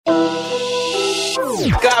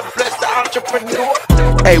God bless the entrepreneur.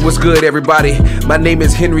 Hey, what's good, everybody? My name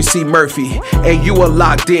is Henry C. Murphy, and you are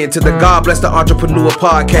locked in to the God Bless the Entrepreneur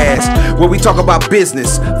podcast, where we talk about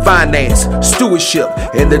business, finance, stewardship,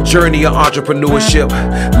 and the journey of entrepreneurship.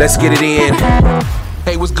 Let's get it in.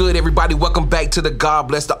 Hey, what's good, everybody? Welcome back to the God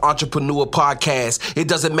Bless the Entrepreneur podcast. It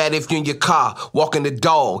doesn't matter if you're in your car, walking the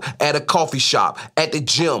dog, at a coffee shop, at the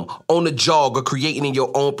gym, on the jog, or creating in your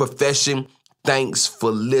own profession. Thanks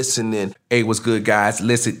for listening. Hey, what's good, guys?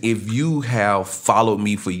 Listen, if you have followed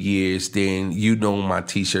me for years, then you know my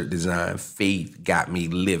t-shirt design, Faith Got Me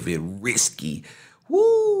Living Risky.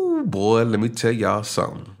 Woo, boy, let me tell y'all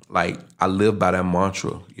something. Like, I live by that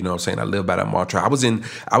mantra. You know what I'm saying? I live by that mantra. I was in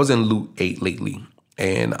Luke 8 lately,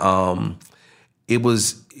 and it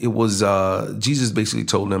was Jesus basically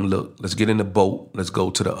told them, look, let's get in the boat, let's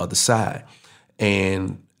go to the other side.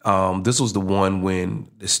 And this was the one when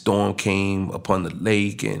the storm came upon the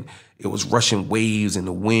lake and it was rushing waves and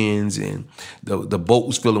the winds and the boat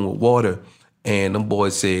was filling with water. And them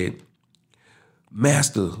boys said,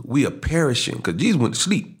 Master, we are perishing, because Jesus went to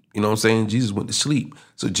sleep. You know what I'm saying? Jesus went to sleep.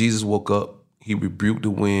 So Jesus woke up, he rebuked the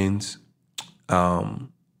winds, and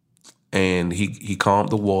he calmed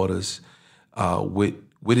the waters with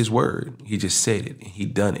his word. He just said it and he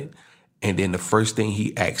done it. And then the first thing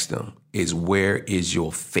he asked them is, where is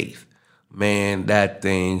your faith? Man, that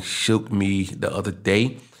thing shook me the other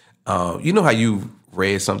day. You know how you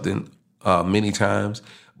read something many times,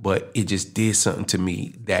 but it just did something to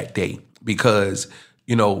me that day, because,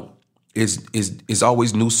 you know, it's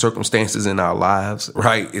always new circumstances in our lives,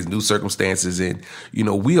 right? It's new circumstances. And, you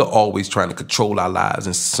know, we are always trying to control our lives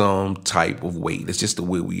in some type of way. That's just the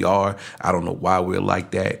way we are. I don't know why we're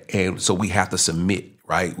like that. And so we have to submit.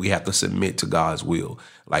 Right? We have to submit to God's will.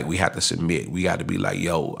 Like, we have to submit. We got to be like,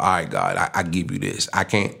 yo, all right, God, I give you this. I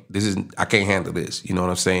can't handle this. You know what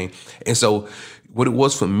I'm saying? And so what it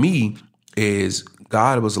was for me is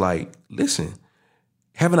God was like, listen,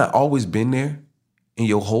 haven't I always been there in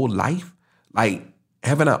your whole life? Like,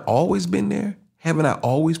 haven't I always been there? Haven't I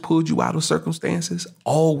always pulled you out of circumstances?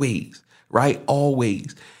 Always, right?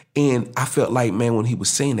 Always. And I felt like, man, when he was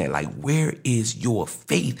saying that, like, where is your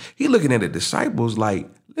faith? He looking at the disciples like,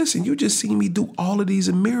 listen, you just see me do all of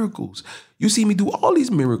these miracles. You see me do all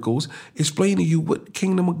these miracles, explain to you what the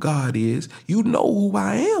kingdom of God is. You know who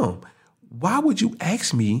I am. Why would you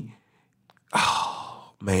ask me?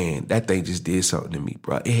 Oh, man, that thing just did something to me,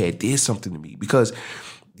 bro. It did something to me because,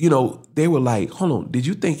 you know, they were like, hold on, did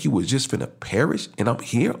you think you was just finna perish and I'm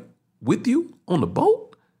here with you on the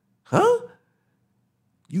boat? Huh?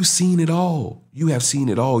 You've seen it all. You have seen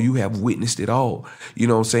it all. You have witnessed it all. You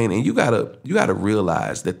know what I'm saying? And you gotta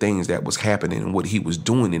realize the things that was happening and what he was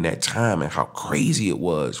doing in that time and how crazy it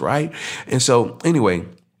was, right? And so anyway,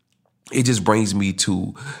 it just brings me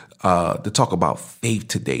to talk about faith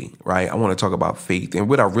today, right? I want to talk about faith. And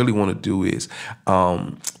what I really want to do is,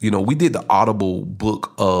 you know, we did the audible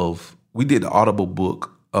book of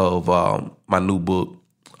my new book,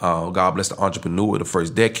 God Bless the Entrepreneur, the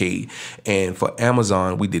first decade. And for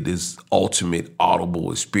Amazon, we did this ultimate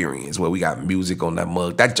audible experience where we got music on that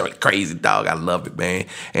mug. That joint crazy, dog. I love it, man.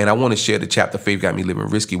 And I want to share the chapter Faith Got Me Living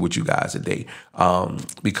Risky with you guys today.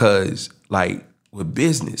 Because, like, with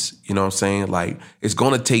business, you know what I'm saying? Like, it's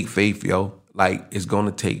going to take faith, yo. Like, it's going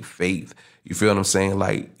to take faith. You feel what I'm saying?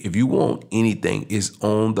 Like, if you want anything, it's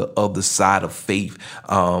on the other side of faith.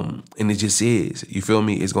 And it just is. You feel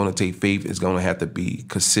me? It's going to take faith. It's going to have to be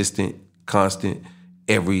consistent, constant,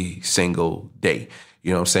 every single day.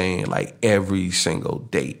 You know what I'm saying? Like, every single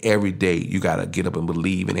day. Every day, you got to get up and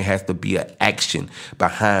believe. And it has to be an action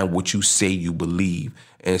behind what you say you believe.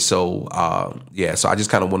 And so, so I just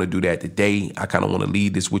kind of want to do that today. I kind of want to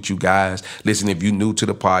lead this with you guys. Listen, if you're new to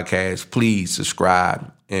the podcast, please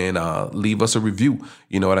subscribe and leave us a review.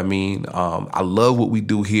 You know what I mean? I love what we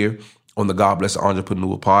do here on the God Bless the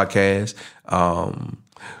Entrepreneur podcast.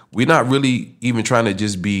 We're not really even trying to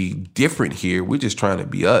just be different here. We're just trying to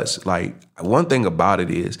be us. Like, one thing about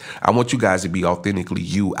it is I want you guys to be authentically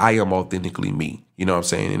you. I am authentically me. You know what I'm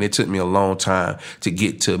saying? And it took me a long time to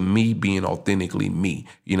get to me being authentically me.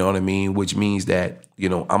 You know what I mean? Which means that, you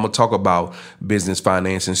know, I'm going to talk about business,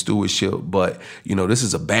 finance, and stewardship. But, you know, this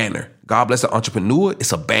is a banner. God Bless the Entrepreneur.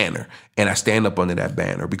 It's a banner. And I stand up under that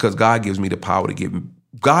banner because God gives me the power to get wealth.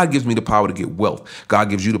 God gives you the power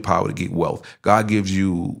to get wealth. God gives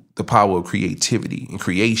you the power of creativity and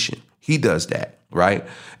creation. He does that, right?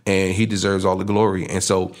 And he deserves all the glory. And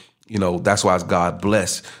so, you know, that's why it's God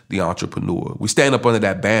bless the entrepreneur. We stand up under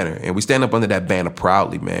that banner, and we stand up under that banner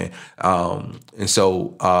proudly, man. And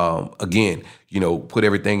so, again, put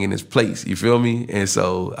everything in its place. You feel me? And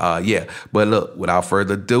so, yeah. But look, without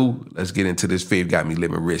further ado, let's get into this Faith Got Me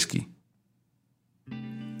Living Risky.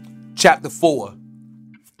 Chapter 4,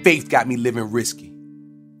 Faith Got Me Living Risky.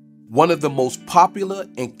 One of the most popular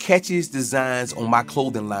and catchiest designs on my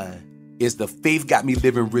clothing line is the Faith Got Me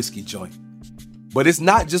Living Risky joint. But it's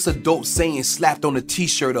not just a dope saying slapped on a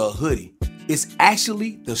t-shirt or a hoodie. It's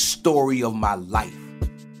actually the story of my life.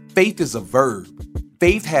 Faith is a verb.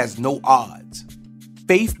 Faith has no odds.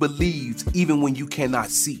 Faith believes even when you cannot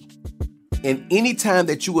see. And anytime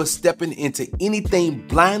that you are stepping into anything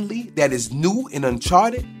blindly that is new and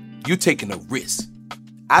uncharted, you're taking a risk.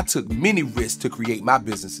 I took many risks to create my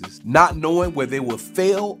businesses, not knowing whether they would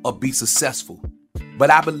fail or be successful. But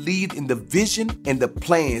I believed in the vision and the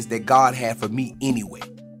plans that God had for me anyway.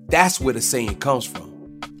 That's where the saying comes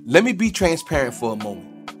from. Let me be transparent for a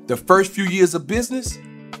moment. The first few years of business,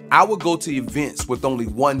 I would go to events with only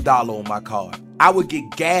 $1 on my card. I would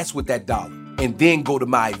get gas with that dollar and then go to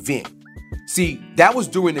my event. See, that was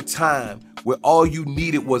during the time where all you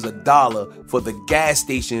needed was $1 for the gas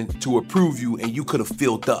station to approve you and you could have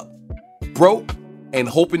filled up. Broke and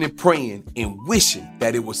hoping and praying and wishing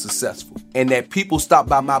that it was successful and that people stopped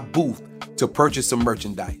by my booth to purchase some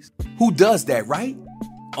merchandise. Who does that, right?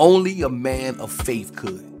 Only a man of faith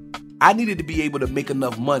could. I needed to be able to make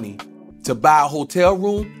enough money to buy a hotel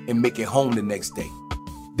room and make it home the next day.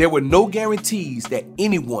 There were no guarantees that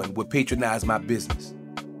anyone would patronize my business,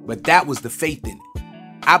 but that was the faith in it.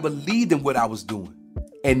 I believed in what I was doing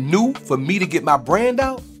and knew for me to get my brand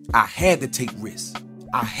out, I had to take risks.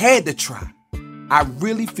 I had to try. I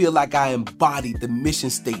really feel like I embodied the mission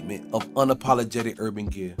statement of Unapologetic Urban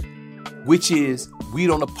Gear, which is we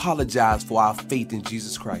don't apologize for our faith in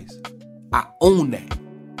Jesus Christ. I own that.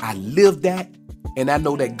 I live that. And I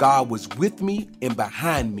know that God was with me and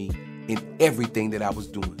behind me in everything that I was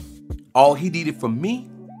doing. All he needed from me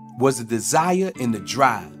was the desire and the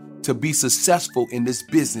drive to be successful in this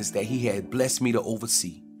business that he had blessed me to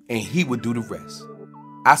oversee, and he would do the rest.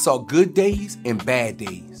 I saw good days and bad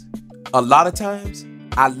days. A lot of times,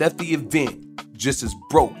 I left the event just as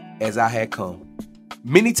broke as I had come.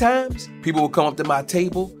 Many times, people would come up to my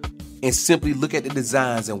table and simply look at the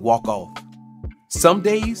designs and walk off. Some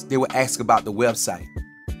days, they would ask about the website,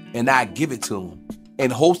 and I'd give it to them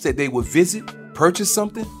in hopes that they would visit, purchase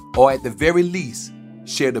something, or at the very least,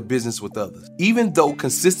 share the business with others. Even though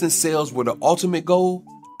consistent sales were the ultimate goal,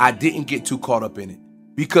 I didn't get too caught up in it.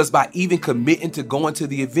 Because by even committing to going to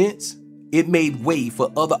the events, it made way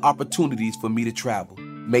for other opportunities for me to travel,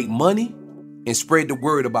 make money, and spread the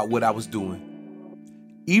word about what I was doing.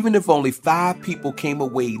 Even if only 5 people came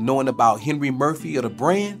away knowing about Henry Murphy or the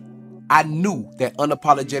brand, I knew that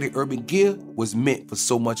Unapologetic Urban Gear was meant for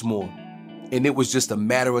so much more. And it was just a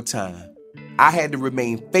matter of time. I had to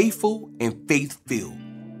remain faithful and faith-filled.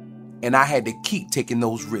 And I had to keep taking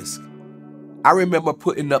those risks. I remember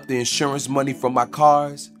putting up the insurance money from my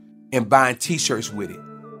cars and buying t-shirts with it.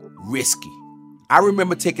 Risky. I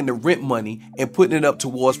remember taking the rent money and putting it up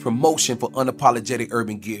towards promotion for Unapologetic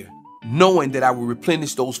Urban Gear, knowing that I would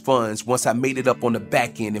replenish those funds once I made it up on the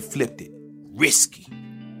back end and flipped it. Risky.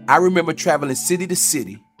 I remember traveling city to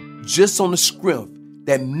city just on the script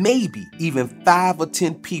that maybe even 5 or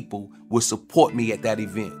 10 people would support me at that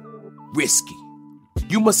event. Risky.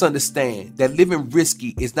 You must understand that living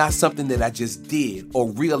risky is not something that I just did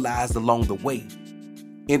or realized along the way.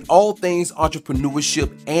 In all things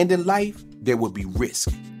entrepreneurship and in life, there will be risk.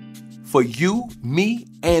 For you, me,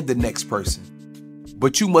 and the next person.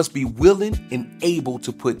 But you must be willing and able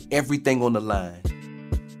to put everything on the line,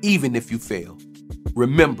 even if you fail.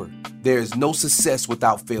 Remember, there is no success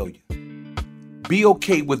without failure. Be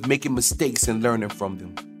okay with making mistakes and learning from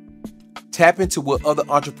them. Tap into what other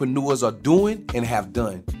entrepreneurs are doing and have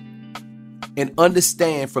done. And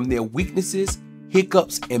understand from their weaknesses,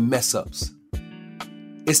 hiccups, and mess-ups.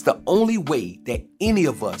 It's the only way that any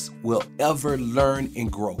of us will ever learn and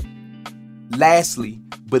grow. Lastly,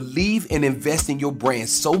 believe and invest in your brand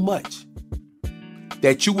so much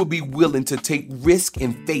that you will be willing to take risk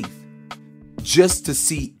and faith just to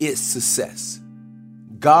see its success.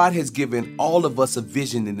 God has given all of us a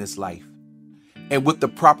vision in this life. And with the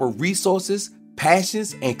proper resources,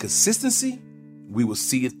 passions, and consistency, we will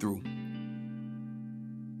see it through.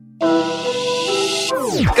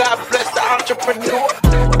 God bless the entrepreneur.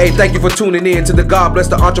 Hey, thank you for tuning in to the God Bless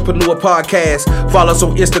the Entrepreneur podcast. Follow us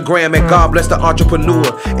on Instagram at God Bless the Entrepreneur.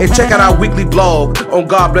 And check out our weekly blog on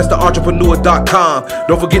GodBlessTheEntrepreneur.com.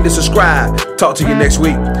 Don't forget to subscribe. Talk to you next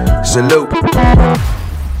week. Salute.